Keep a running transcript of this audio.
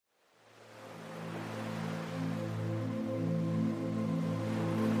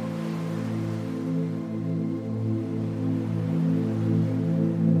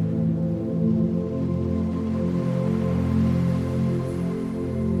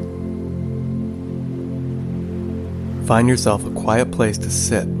Find yourself a quiet place to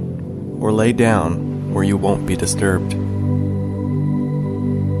sit or lay down where you won't be disturbed.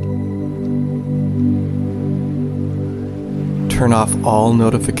 Turn off all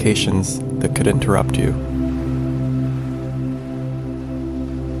notifications that could interrupt you.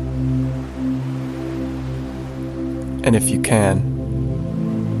 And if you can,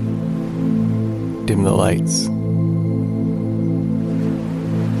 dim the lights.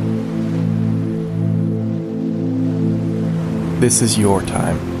 This is your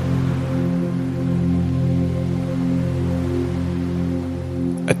time.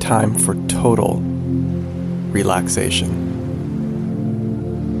 A time for total relaxation.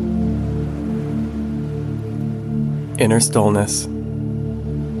 Inner stillness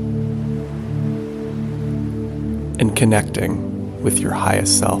and connecting with your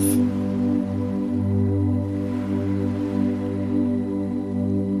highest self.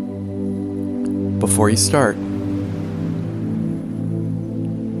 Before you start,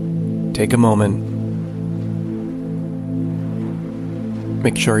 take a moment.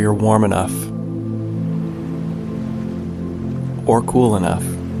 Make sure you're warm enough or cool enough.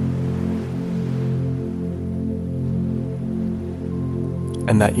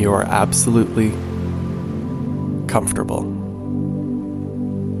 And that you are absolutely comfortable.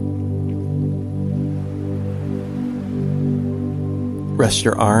 Rest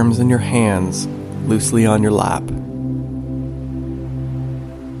your arms and your hands loosely on your lap.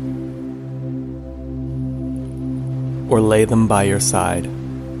 Or lay them by your side.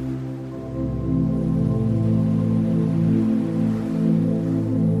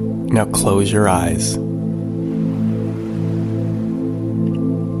 Now close your eyes.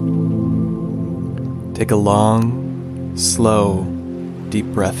 Take a long, slow, deep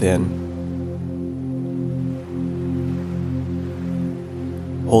breath in.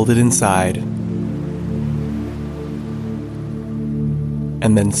 Hold it inside.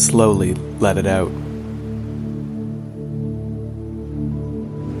 And then slowly let it out.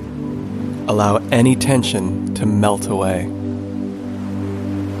 Allow any tension to melt away.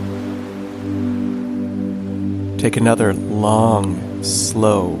 Take another long,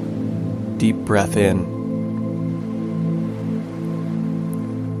 slow, deep breath in.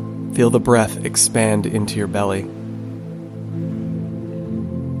 Feel the breath expand into your belly.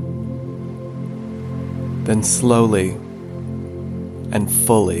 Then slowly and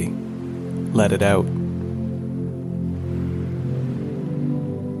fully let it out.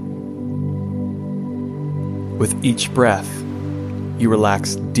 With each breath, you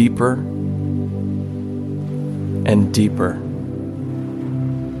relax deeper and deeper.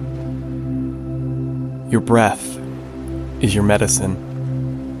 Your breath is your medicine.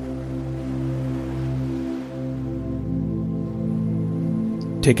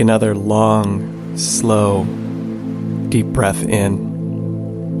 Take another long, slow, deep breath in.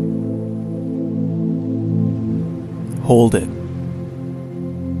 Hold it.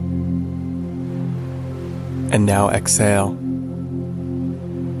 And now exhale.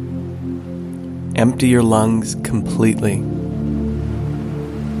 Empty your lungs completely.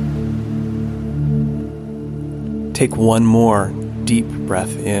 Take one more deep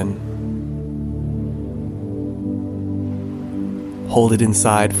breath in. Hold it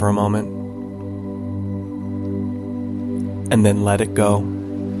inside for a moment. And then let it go.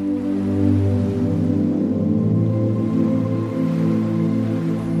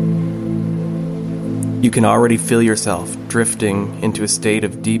 You can already feel yourself drifting into a state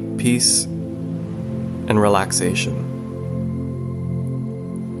of deep peace and relaxation.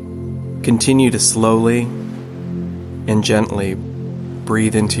 Continue to slowly and gently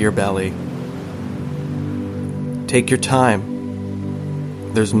breathe into your belly. Take your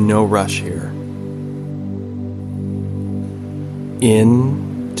time. There's no rush here.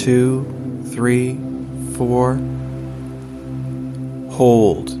 In, 2, 3, 4.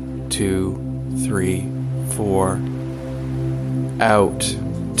 Hold, 2, 3, 4. Out,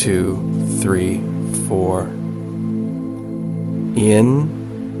 2, 3, 4. In.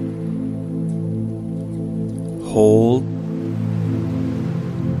 Hold.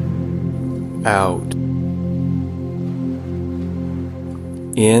 Out.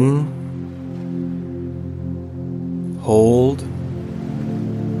 In. Hold.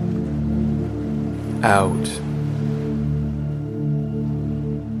 Out.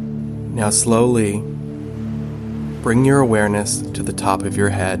 Now slowly bring your awareness to the top of your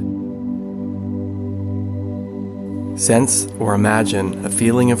head. Sense or imagine a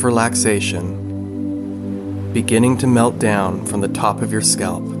feeling of relaxation beginning to melt down from the top of your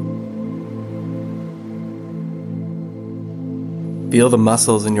scalp. Feel the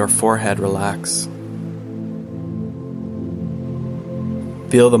muscles in your forehead relax.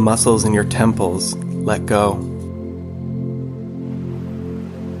 Feel the muscles in your temples let go.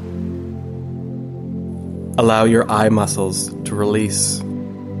 Allow your eye muscles to release.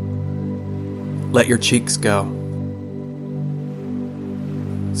 Let your cheeks go.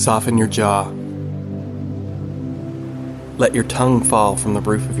 Soften your jaw. Let your tongue fall from the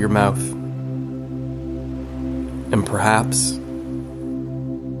roof of your mouth. And perhaps,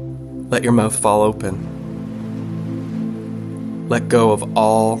 let your mouth fall open. Let go of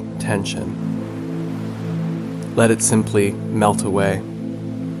all tension. Let it simply melt away.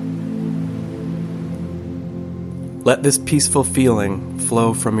 Let this peaceful feeling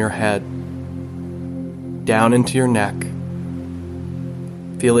flow from your head down into your neck.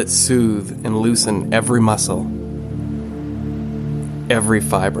 Feel it soothe and loosen every muscle, every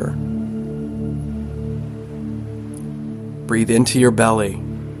fiber. Breathe into your belly.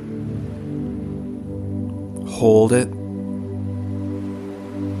 Hold it.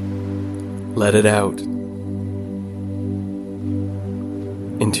 Let it out.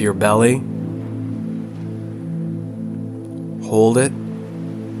 Into your belly. Hold it.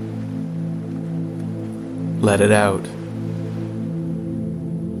 Let it out.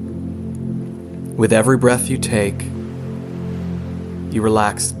 With every breath you take, you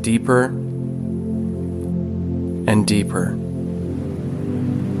relax deeper and deeper.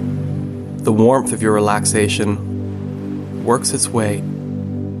 The warmth of your relaxation works its way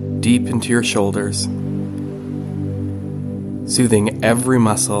deep into your shoulders, soothing every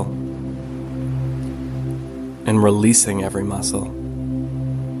muscle and releasing every muscle.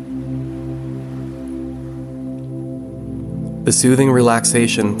 The soothing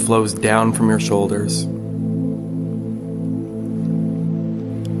relaxation flows down from your shoulders.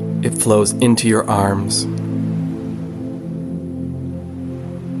 It flows into your arms.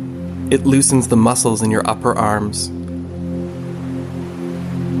 It loosens the muscles in your upper arms,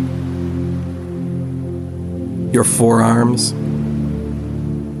 your forearms,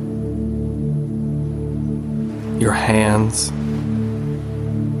 your hands,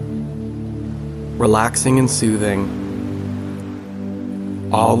 relaxing and soothing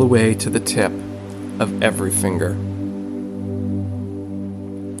all the way to the tip of every finger.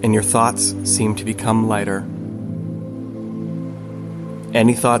 And your thoughts seem to become lighter.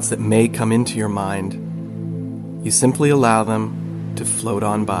 Any thoughts that may come into your mind, you simply allow them to float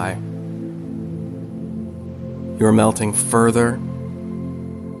on by. You are melting further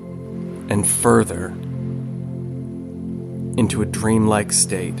and further into a dreamlike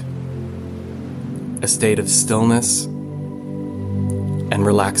state, a state of stillness and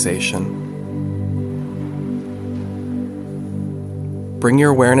relaxation. Bring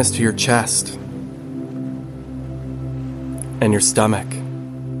your awareness to your chest and your stomach.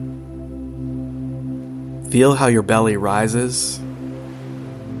 Feel how your belly rises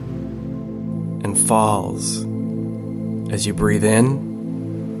and falls as you breathe in,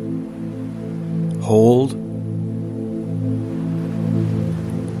 hold,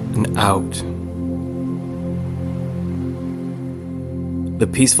 and out. The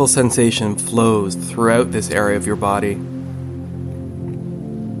peaceful sensation flows throughout this area of your body,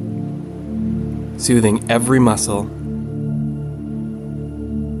 soothing every muscle,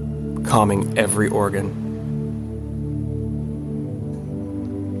 calming every organ.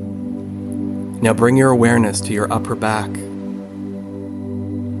 Now bring your awareness to your upper back.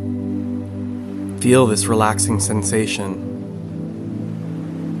 Feel this relaxing sensation.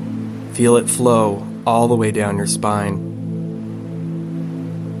 Feel it flow all the way down your spine.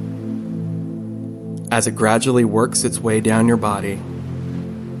 As it gradually works its way down your body,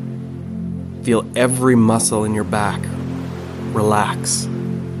 feel every muscle in your back relax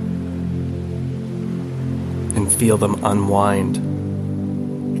and feel them unwind.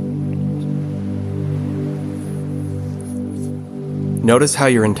 Notice how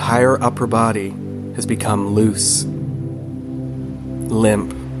your entire upper body has become loose,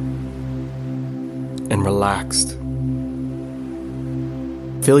 limp, and relaxed.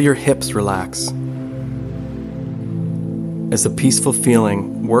 Feel your hips relax as the peaceful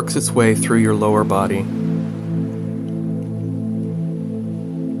feeling works its way through your lower body.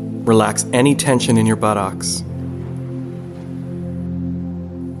 Relax any tension in your buttocks,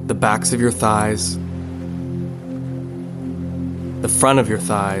 the backs of your thighs, the front of your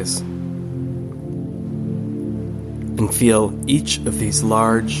thighs, and feel each of these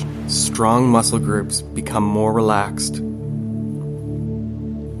large, strong muscle groups become more relaxed,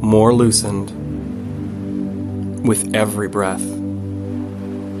 more loosened with every breath.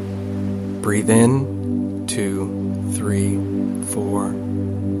 Breathe in, 2, 3, 4.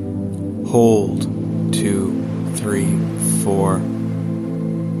 Hold, 2, 3, 4.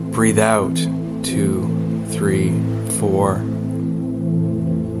 Breathe out, 2, 3, 4.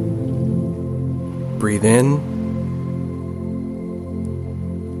 Breathe in,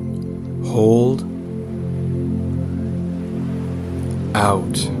 hold,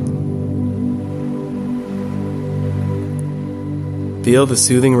 out. Feel the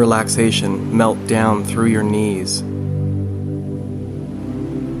soothing relaxation melt down through your knees,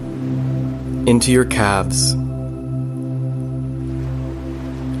 into your calves,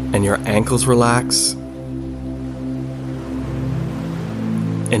 and your ankles relax,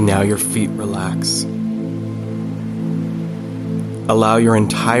 and now your feet relax. Allow your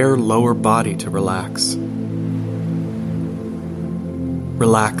entire lower body to relax.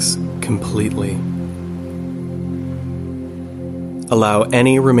 Relax completely. Allow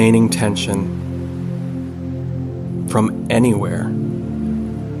any remaining tension from anywhere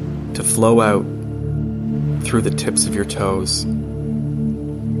to flow out through the tips of your toes.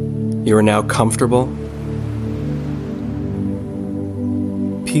 You are now comfortable,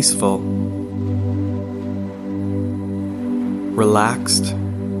 peaceful, relaxed,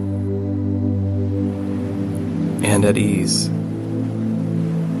 and at ease.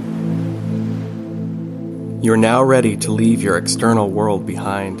 You are now ready to leave your external world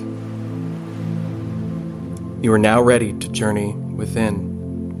behind. You are now ready to journey within.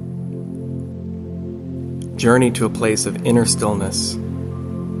 Journey to a place of inner stillness,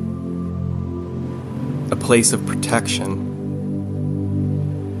 a place of protection,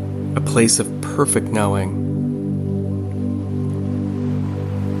 a place of perfect knowing,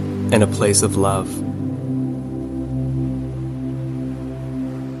 and a place of love.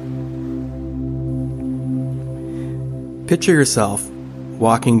 Picture yourself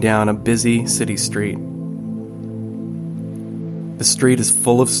walking down a busy city street. The street is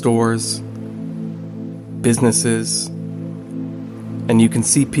full of stores, businesses, and you can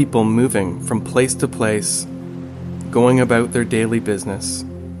see people moving from place to place, going about their daily business.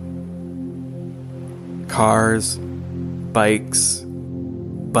 Cars, bikes,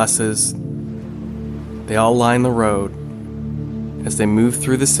 buses, they all line the road as they move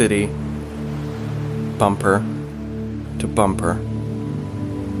through the city, bumper to bumper.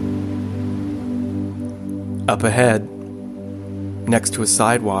 Up ahead, next to a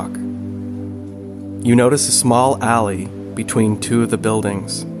sidewalk, you notice a small alley between two of the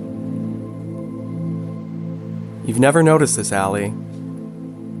buildings. You've never noticed this alley,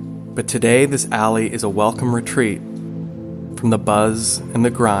 but today this alley is a welcome retreat from the buzz and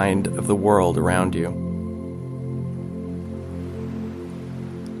the grind of the world around you.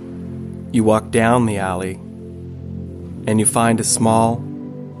 You walk down the alley, and you find a small,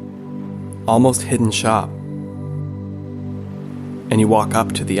 almost hidden shop. And you walk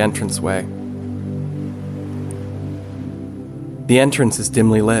up to the entranceway. The entrance is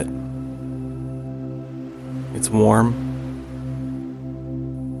dimly lit. It's warm.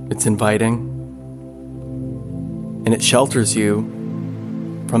 It's inviting. And it shelters you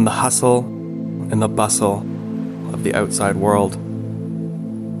from the hustle and the bustle of the outside world.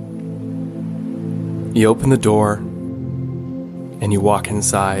 You open the door and you walk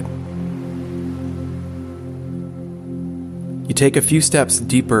inside. You take a few steps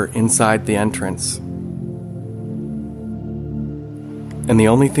deeper inside the entrance, and the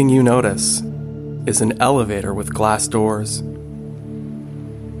only thing you notice is an elevator with glass doors.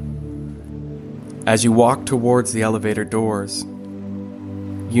 As you walk towards the elevator doors,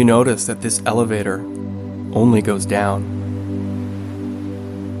 you notice that this elevator only goes down.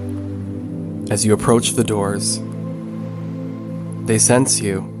 As you approach the doors, they sense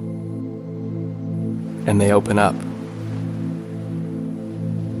you, and they open up.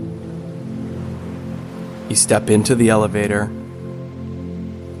 You step into the elevator,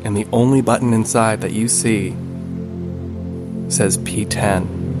 and the only button inside that you see says P10.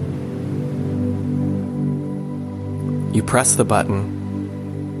 You press the button,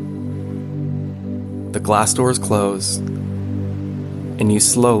 the glass doors close, and you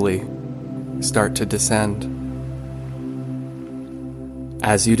slowly start to descend.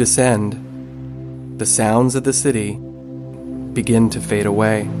 As you descend, the sounds of the city begin to fade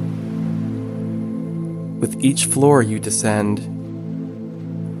away. With each floor you descend,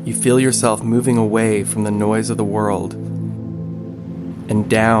 you feel yourself moving away from the noise of the world and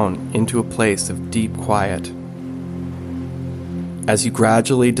down into a place of deep quiet. As you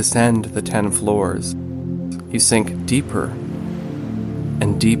gradually descend the 10 floors, you sink deeper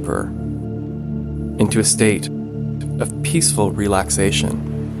and deeper into a state of peaceful relaxation.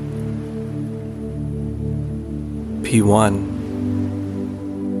 P1,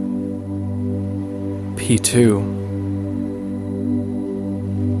 P2,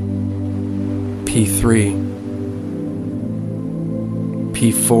 P3,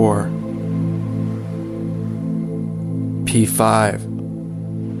 P4, P5,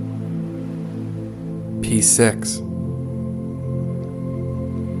 P6,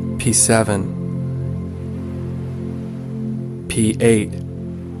 P7, P8,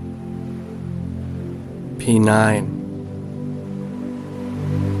 P9,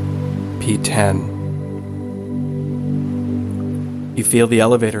 P10. You feel the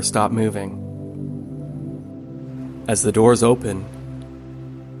elevator stop moving. As the doors open,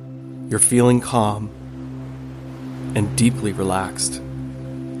 you're feeling calm and deeply relaxed.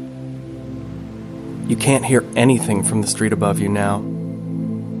 You can't hear anything from the street above you now.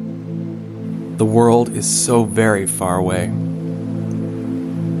 The world is so very far away.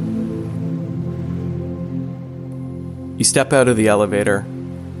 You step out of the elevator,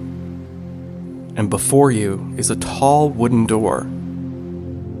 and before you is a tall wooden door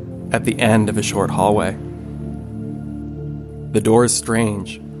at the end of a short hallway. The door is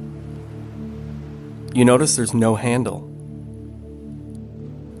strange. You notice there's no handle,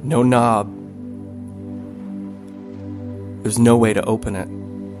 no knob. There's no way to open it.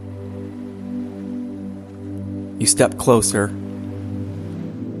 You step closer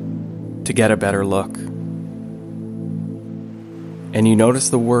to get a better look. And you notice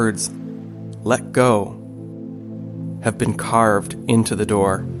the words, "Let go," have been carved into the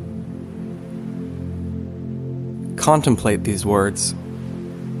door. Contemplate these words.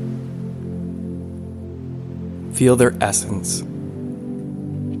 Feel their essence.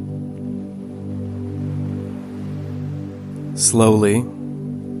 Slowly,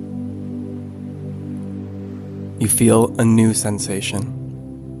 you feel a new sensation.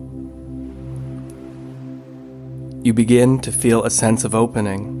 You begin to feel a sense of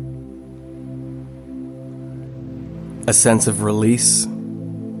opening, a sense of release,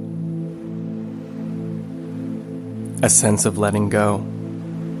 a sense of letting go.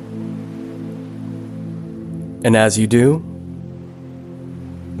 And as you do,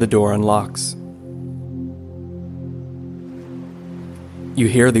 the door unlocks. You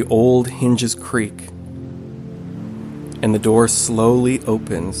hear the old hinges creak, and the door slowly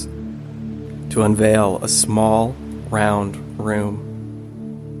opens to unveil a small, round room.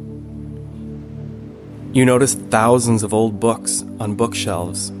 You notice thousands of old books on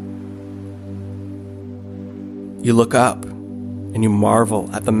bookshelves. You look up and you marvel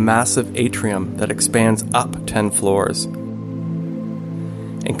at the massive atrium that expands up 10 floors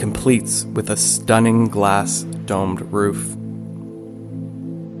and completes with a stunning glass domed roof.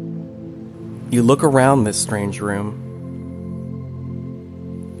 You look around this strange room.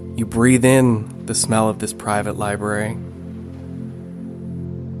 You breathe in the smell of this private library.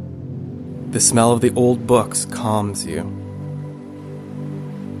 The smell of the old books calms you.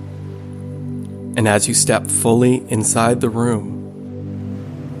 And as you step fully inside the room,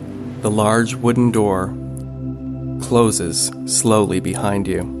 the large wooden door closes slowly behind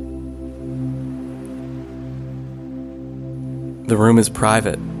you. The room is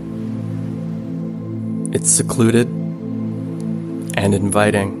private. It's secluded and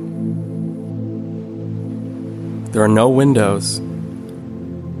inviting. There are no windows,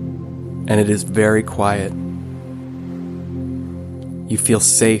 and it is very quiet. You feel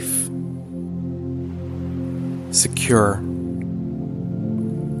safe, secure,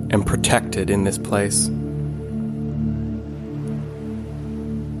 and protected in this place.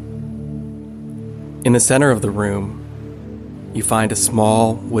 In the center of the room, you find a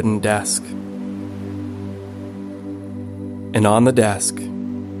small wooden desk. And on the desk,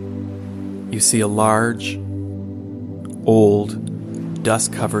 you see a large, old,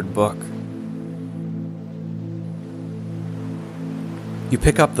 dust-covered book. You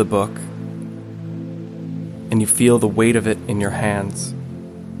pick up the book, and you feel the weight of it in your hands.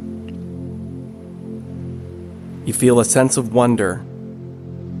 You feel a sense of wonder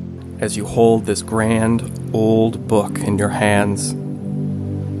as you hold this grand, old book in your hands.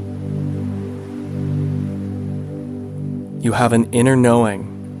 You have an inner knowing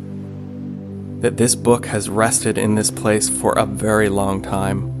that this book has rested in this place for a very long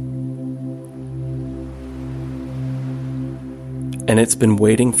time. And it's been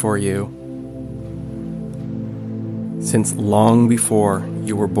waiting for you since long before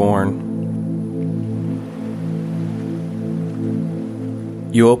you were born.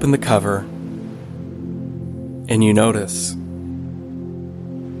 You open the cover and you notice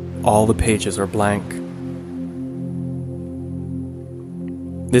all the pages are blank.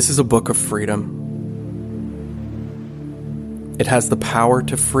 This is a book of freedom. It has the power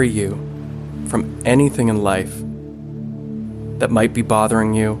to free you from anything in life that might be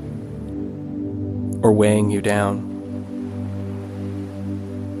bothering you or weighing you down.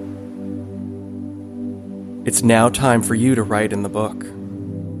 It's now time for you to write in the book.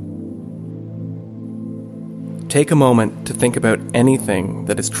 Take a moment to think about anything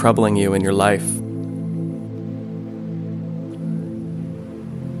that is troubling you in your life.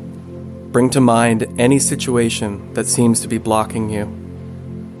 Bring to mind any situation that seems to be blocking you.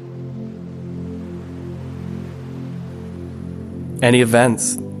 Any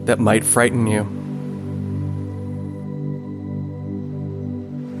events that might frighten you.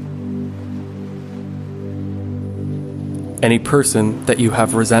 Any person that you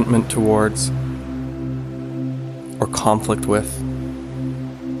have resentment towards or conflict with.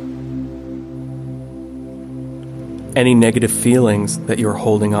 Any negative feelings that you're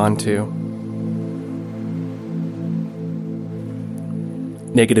holding on to.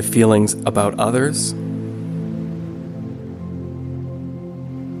 Negative feelings about others.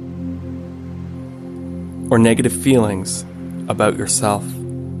 Or negative feelings about yourself.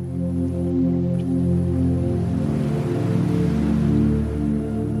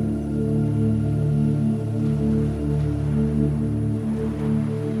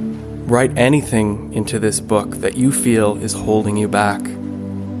 Write anything into this book that you feel is holding you back.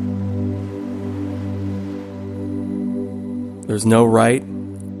 There's no right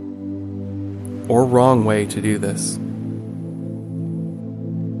or wrong way to do this.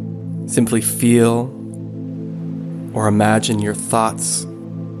 Simply feel or imagine your thoughts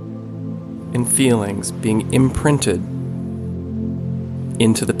and feelings being imprinted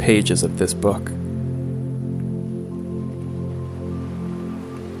into the pages of this book.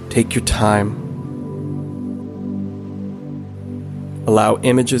 Take your time. Allow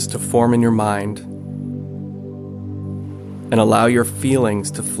images to form in your mind and allow your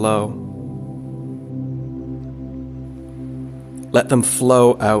feelings to flow. Let them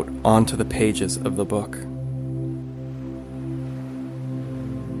flow out onto the pages of the book.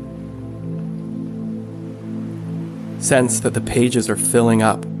 Sense that the pages are filling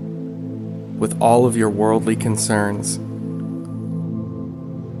up with all of your worldly concerns.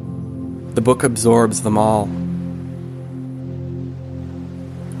 The book absorbs them all,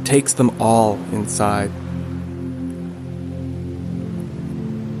 takes them all inside.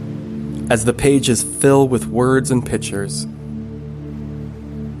 As the pages fill with words and pictures,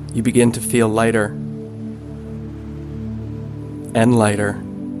 you begin to feel lighter and lighter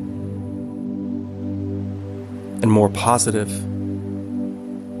and more positive.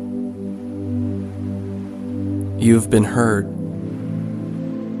 You've been heard.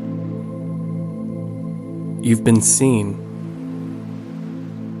 You've been seen.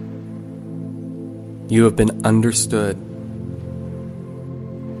 You have been understood.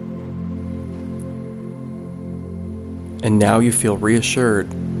 And now you feel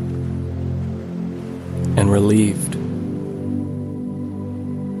reassured and relieved.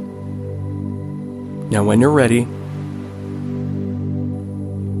 Now when you're ready,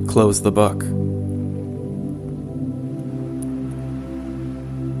 close the book.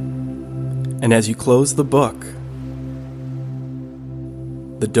 And as you close the book,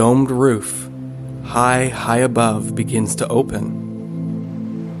 the domed roof, high above, begins to open.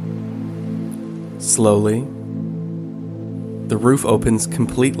 Slowly, the roof opens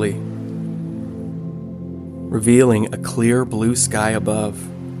completely, revealing a clear blue sky above.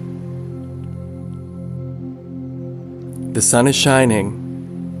 The sun is shining,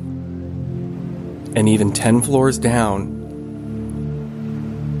 and even 10 floors down,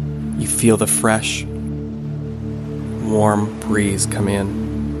 you feel the fresh, warm breeze come in.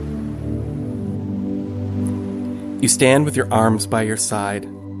 You stand with your arms by your side,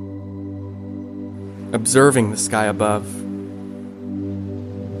 observing the sky above.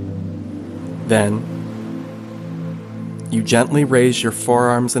 Then, you gently raise your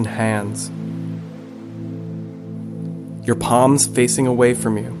forearms and hands, your palms facing away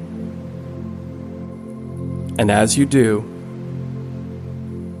from you. And as you do,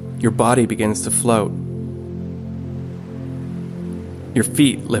 your body begins to float. Your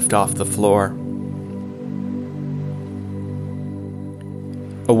feet lift off the floor.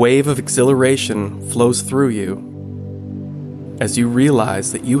 A wave of exhilaration flows through you as you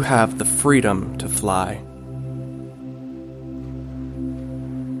realize that you have the freedom to fly.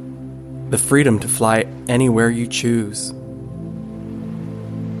 The freedom to fly anywhere you choose.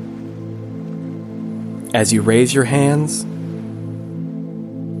 As you raise your hands,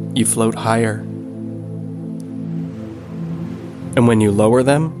 you float higher. And when you lower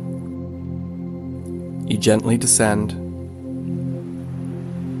them, you gently descend.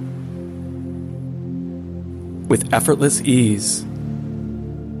 With effortless ease,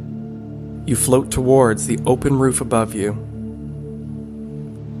 You float towards the open roof above you.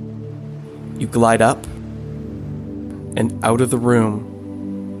 You glide up and out of the room,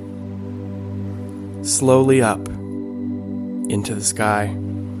 slowly up into the sky.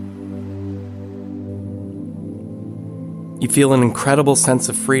 You feel an incredible sense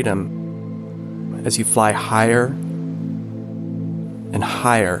of freedom as you fly higher and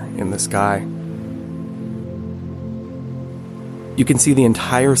higher in the sky. You can see the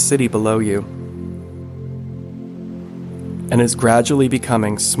entire city below you, and it's gradually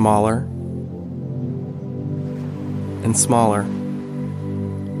becoming smaller and smaller.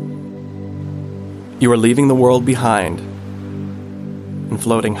 You are leaving the world behind and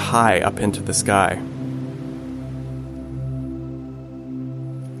floating high up into the sky.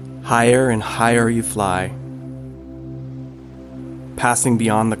 Higher and higher you fly, passing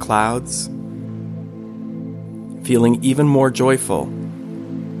beyond the clouds, feeling even more joyful,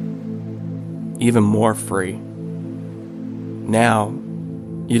 even more free. Now,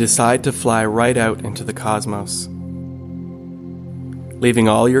 you decide to fly right out into the cosmos, leaving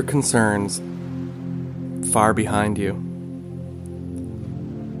all your concerns far behind you.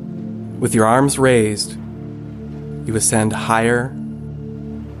 With your arms raised, you ascend higher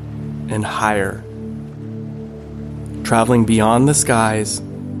and higher, traveling beyond the skies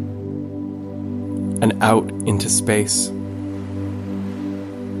and out into space.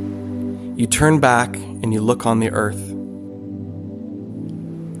 You turn back and you look on the earth.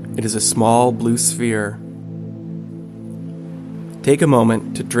 It is a small blue sphere. Take a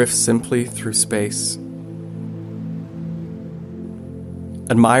moment to drift simply through space.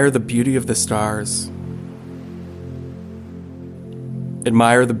 Admire the beauty of the stars.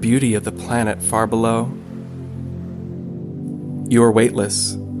 Admire the beauty of the planet far below. You are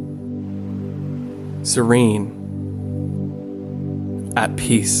weightless, serene, at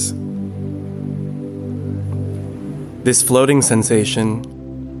peace. This floating sensation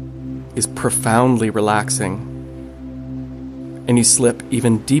is profoundly relaxing, and you slip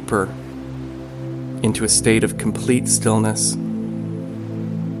even deeper into a state of complete stillness.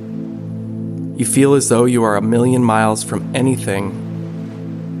 You feel as though you are a million miles from anything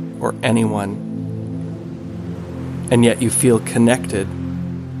or anyone, and yet you feel connected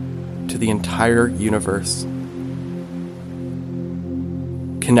to the entire universe,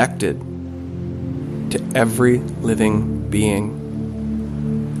 connected to every living being.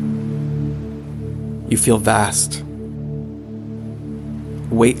 You feel vast,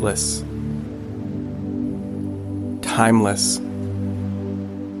 weightless, timeless,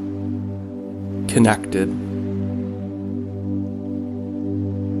 connected.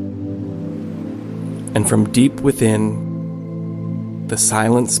 And from deep within the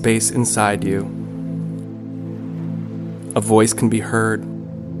silent space inside you, a voice can be heard,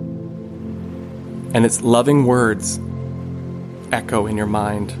 and its loving words echo in your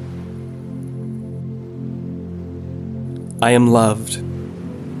mind. I am loved.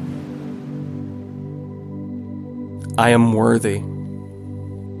 I am worthy.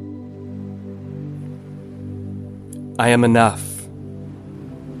 I am enough.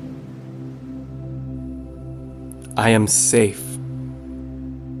 I am safe.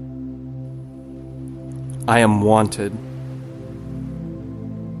 I am wanted.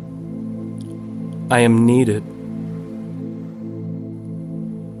 I am needed.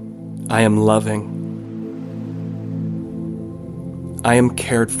 I am loving. I am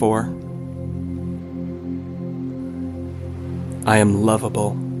cared for. I am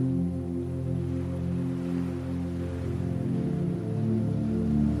lovable.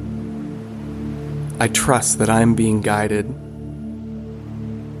 I trust that I am being guided.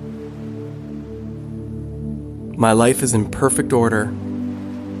 My life is in perfect order,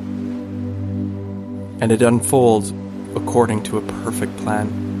 and it unfolds according to a perfect plan.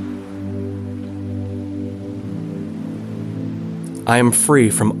 I am free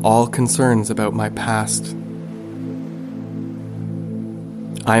from all concerns about my past.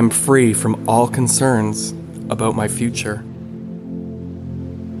 I am free from all concerns about my future.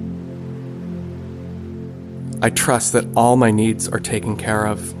 I trust that all my needs are taken care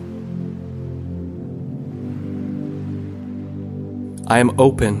of. I am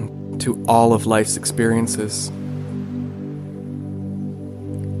open to all of life's experiences.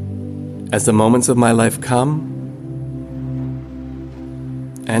 As the moments of my life come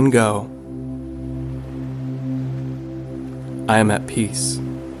and go, I am at peace.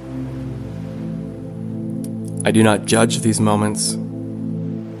 I do not judge these moments.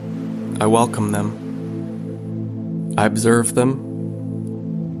 I welcome them. I observe them,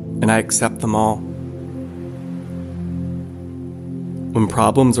 and I accept them all. When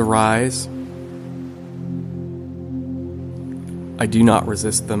problems arise, I do not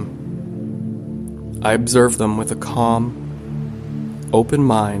resist them. I observe them with a calm, open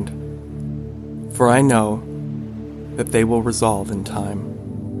mind, for I know that they will resolve in time.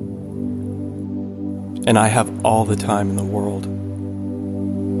 And I have all the time in the world.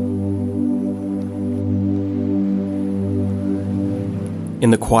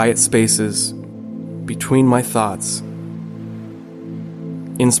 In the quiet spaces between my thoughts,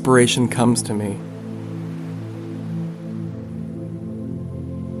 inspiration comes to me.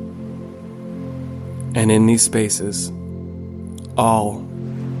 And in these spaces, all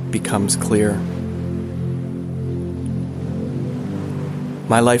becomes clear.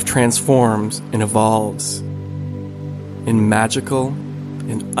 My life transforms and evolves in magical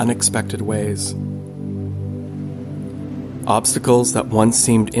and unexpected ways. Obstacles that once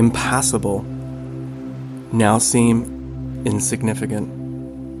seemed impassable now seem insignificant.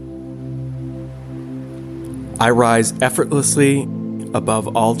 I rise effortlessly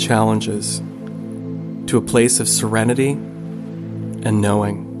above all challenges to a place of serenity and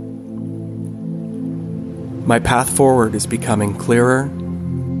knowing. My path forward is becoming clearer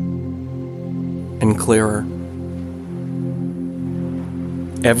and clearer.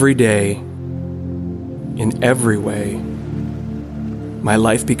 Every day, in every way, my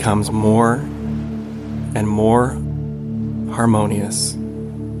life becomes more and more harmonious.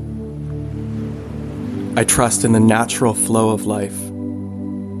 I trust in the natural flow of life.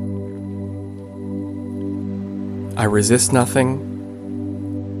 I resist nothing,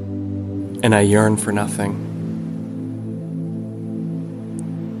 and I yearn for nothing.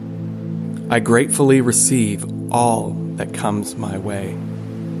 I gratefully receive all that comes my way.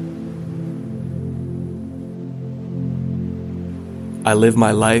 I live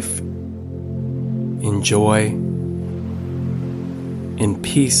my life in joy, in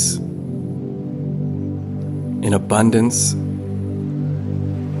peace, in abundance,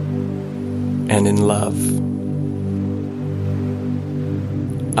 and in love.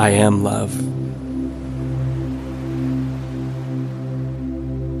 I am love.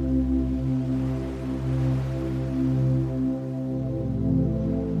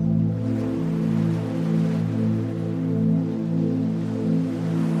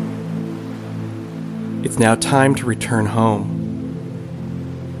 It's now time to return home,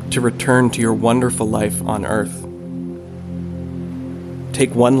 to return to your wonderful life on earth.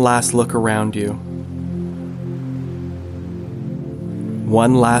 Take one last look around you.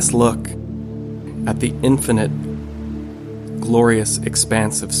 One last look at the infinite, glorious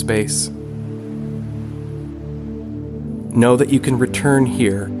expanse of space. Know that you can return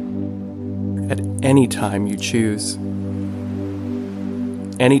here at any time you choose,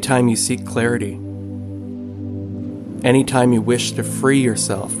 anytime you seek clarity, anytime you wish to free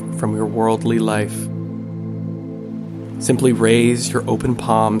yourself from your worldly life. Simply raise your open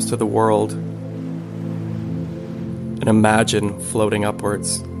palms to the world and imagine floating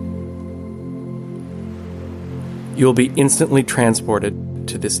upwards. You will be instantly transported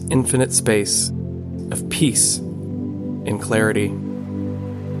to this infinite space of peace and clarity.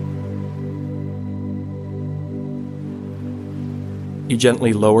 You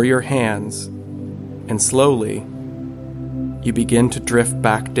gently lower your hands, and slowly you begin to drift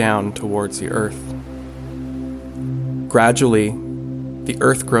back down towards the earth. Gradually, the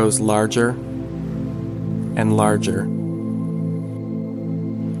earth grows larger and larger.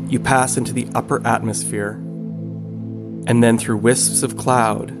 You pass into the upper atmosphere, and then through wisps of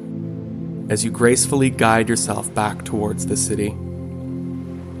cloud as you gracefully guide yourself back towards the city.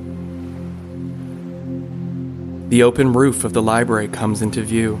 The open roof of the library comes into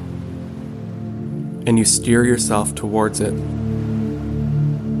view, and you steer yourself towards it.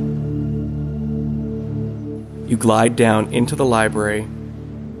 You glide down into the library,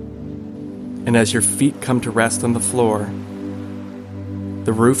 and as your feet come to rest on the floor,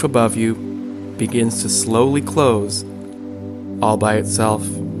 the roof above you begins to slowly close all by itself.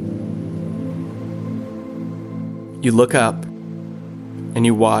 You look up, and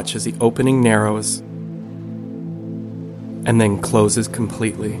you watch as the opening narrows and then closes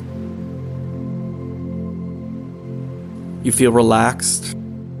completely. You feel relaxed.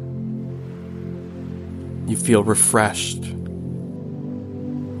 You feel refreshed.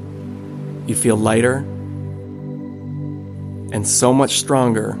 You feel lighter and so much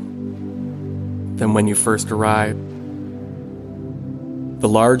stronger than when you first arrived. The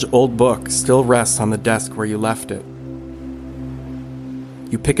large old book still rests on the desk where you left it.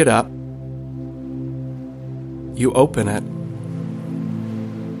 You pick it up. You open it.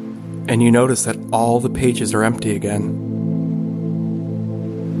 And you notice that all the pages are empty again.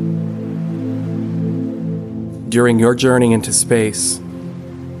 During your journey into space,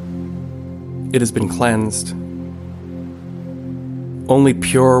 it has been cleansed. Only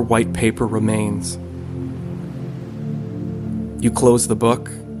pure white paper remains. You close the book,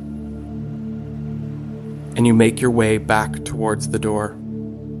 and you make your way back towards the door.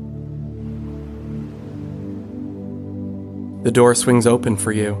 The door swings open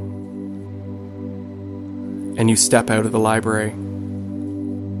for you, and you step out of the library.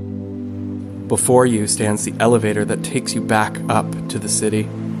 Before you stands the elevator that takes you back up to the city.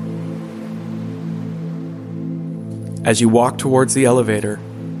 As you walk towards the elevator,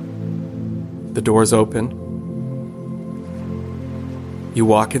 the doors open. You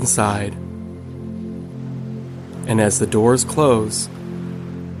walk inside, and as the doors close,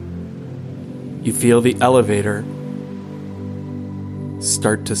 you feel the elevator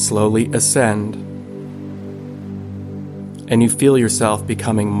start to slowly ascend, and you feel yourself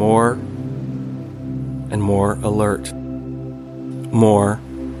becoming more and more alert, more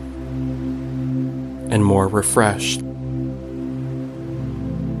and more refreshed.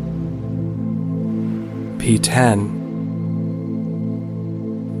 P10,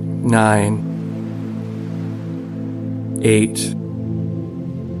 9, 8,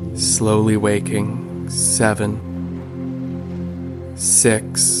 slowly waking, 7,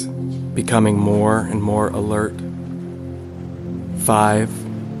 6, becoming more and more alert, 5,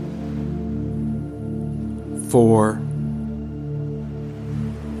 4,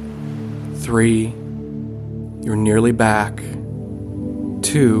 3, you're nearly back,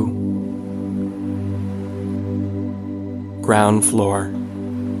 2, ground floor.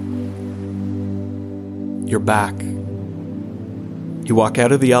 You're back. You walk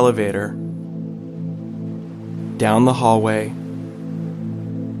out of the elevator, down the hallway,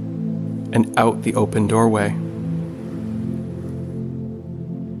 and out the open doorway.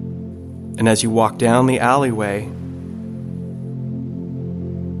 And as you walk down the alleyway,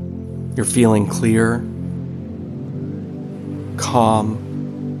 you're feeling clear, calm,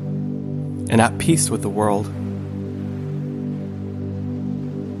 and at peace with the world.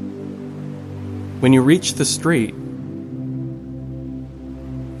 When you reach the street,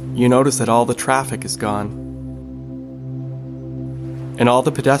 you notice that all the traffic is gone, and all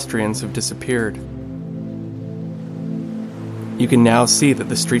the pedestrians have disappeared. You can now see that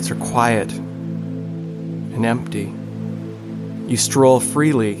the streets are quiet and empty. You stroll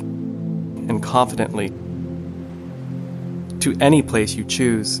freely and confidently to any place you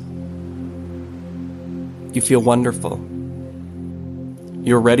choose. You feel wonderful.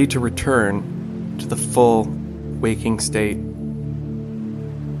 You're ready to return to the full waking state,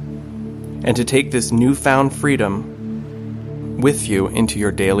 and to take this newfound freedom with you into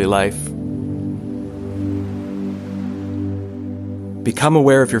your daily life. Become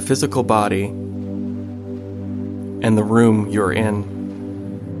aware of your physical body and the room you're in.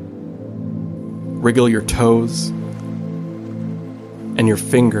 Wriggle your toes and your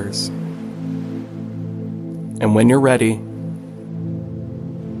fingers, and when you're ready,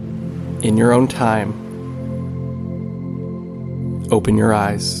 in your own time, open your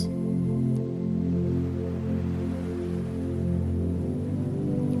eyes.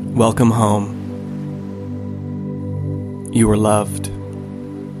 Welcome home. You are loved.